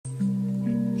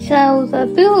So the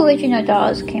Boo Original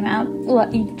dolls came out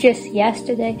just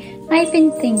yesterday. I've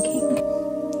been thinking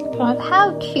about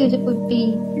how cute it would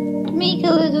be to make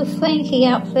a little Frankie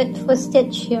outfit for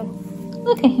Stitch here.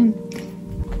 Look at him.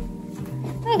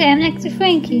 Okay, I'm next to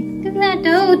Frankie. Look at that.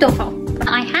 No, don't fall.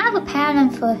 I have a pattern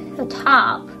for the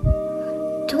top.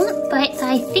 But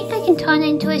I think I can turn it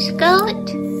into a skirt.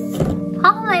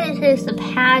 Problem is the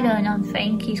pattern on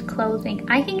Frankie's clothing.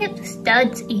 I can get the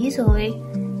studs easily.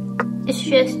 It's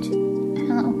just, I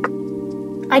don't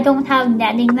know. I don't have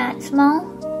netting that small.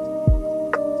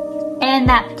 And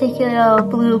that particular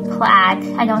blue plaid,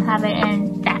 I don't have it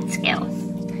in that scale.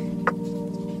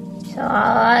 So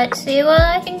let's see what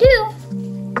I can do.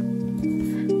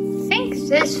 I think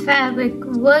this fabric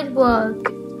would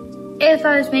work if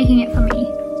I was making it for me.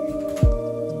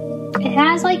 It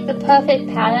has like the perfect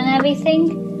pattern and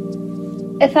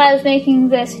everything if I was making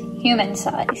this human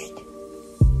sized.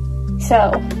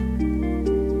 So,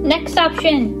 next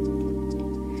option.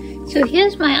 So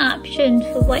here's my option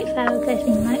for white fabric I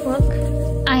think might work.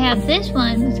 I have this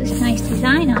one with this nice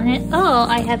design on it. Oh,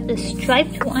 I have this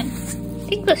striped one. I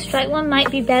think the striped one might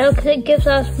be better because it gives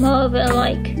us more of a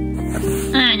like, I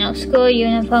don't know, school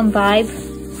uniform vibe.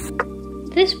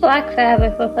 This black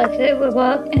fabric looks like it would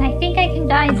work, and I think I can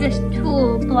dye this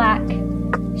tulle black.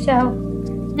 So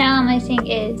now my thing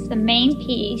is the main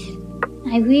piece.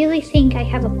 I really think I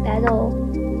have a better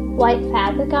white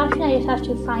fabric option. I just have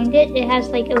to find it. It has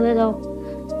like a little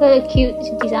cute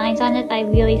designs on it that I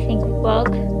really think would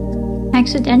work. I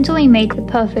accidentally made the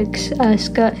perfect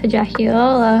skirt for Jackie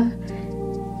Lola.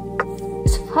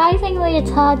 Surprisingly,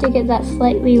 it's hard to get that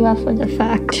slightly ruffled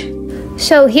effect.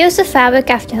 So here's the fabric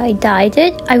after I dyed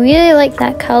it. I really like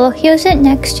that color. Here's it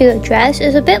next to the dress.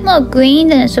 It's a bit more green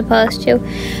than it's supposed to,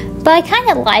 but I kind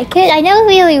of like it. I never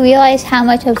really realized how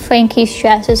much of Frankie's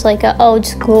dress is like an old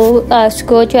school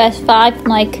dress vibe from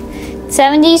like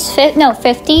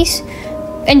 50s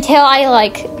until I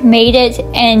like made it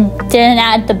and didn't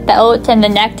add the belt and the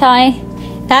necktie.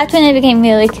 That's when it became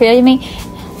really clear to me.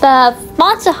 The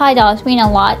Monster High dolls mean a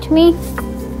lot to me.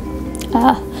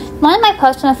 One of my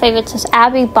personal favorites is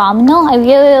Abby Abominable. I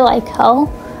really like her.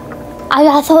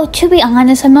 Although, to be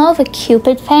honest, I'm more of a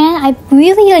Cupid fan. I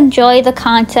really enjoy the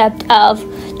concept of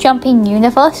jumping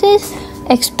universes,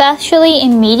 especially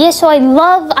in media. So I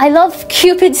love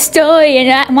Cupid's story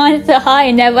in Monster High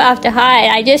and Never After High.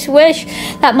 I just wish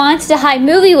that Monster High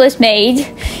movie was made.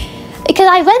 Because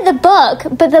I read the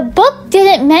book, but the book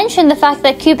didn't mention the fact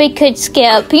that Cupid could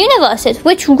skip universes,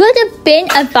 which would have been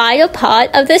a vital part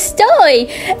of the story.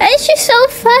 And it's just so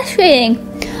frustrating.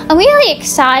 I'm really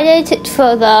excited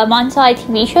for the Monster High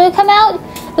TV show to come out.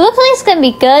 It looks like it's going to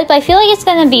be good, but I feel like it's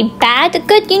going to be bad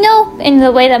good, you know, in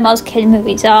the way that most kid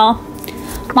movies are.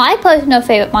 My personal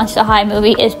favorite Monster High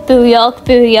movie is Boo York,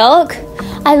 Boo York.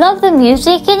 I love the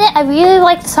music in it. I really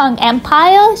like the song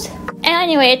Empires.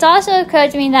 Anyway, it's also occurred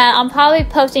to me that I'm probably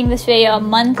posting this video a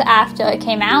month after it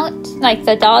came out, like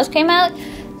the dolls came out,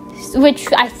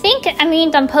 which I think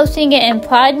means I'm posting it in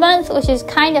Pride Month, which is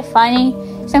kind of funny,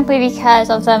 simply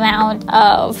because of the amount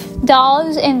of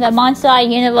dolls in the Monster High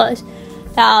universe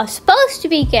that are supposed to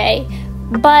be gay,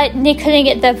 but they couldn't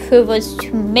get the approvals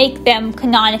to make them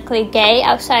canonically gay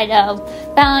outside of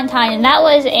Valentine, and that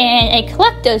was in a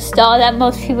collector's store that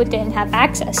most people didn't have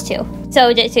access to. So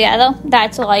we did it together.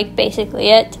 That's like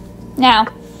basically it. Now,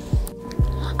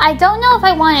 I don't know if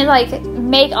I want to like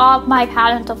make all of my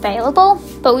patterns available,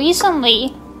 but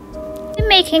recently I've been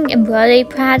making embroidery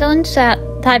patterns that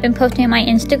I've been posting on my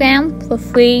Instagram for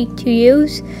free to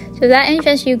use. So if that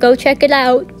interests you, go check it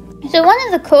out. So one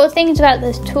of the cool things about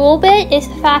this tulle bit is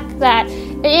the fact that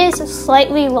it is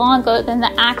slightly longer than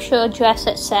the actual dress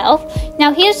itself.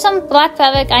 Now here's some black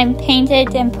fabric I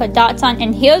painted and put dots on,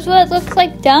 and here's what it looks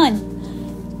like done.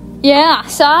 Yeah,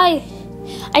 so I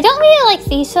don't really like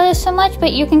these photos so much,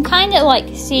 but you can kind of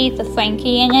like see the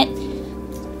Frankie in it.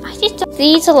 I just like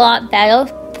these a lot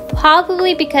better,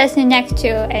 probably because they're next to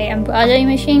a embroidery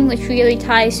machine, which really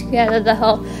ties together the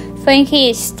whole Frankie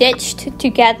is stitched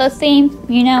together theme,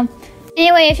 you know.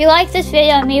 Anyway, if you like this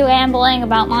video of me rambling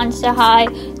about Monster High,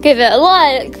 give it a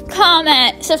like,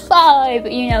 comment, subscribe,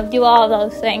 you know, do all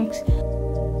those things.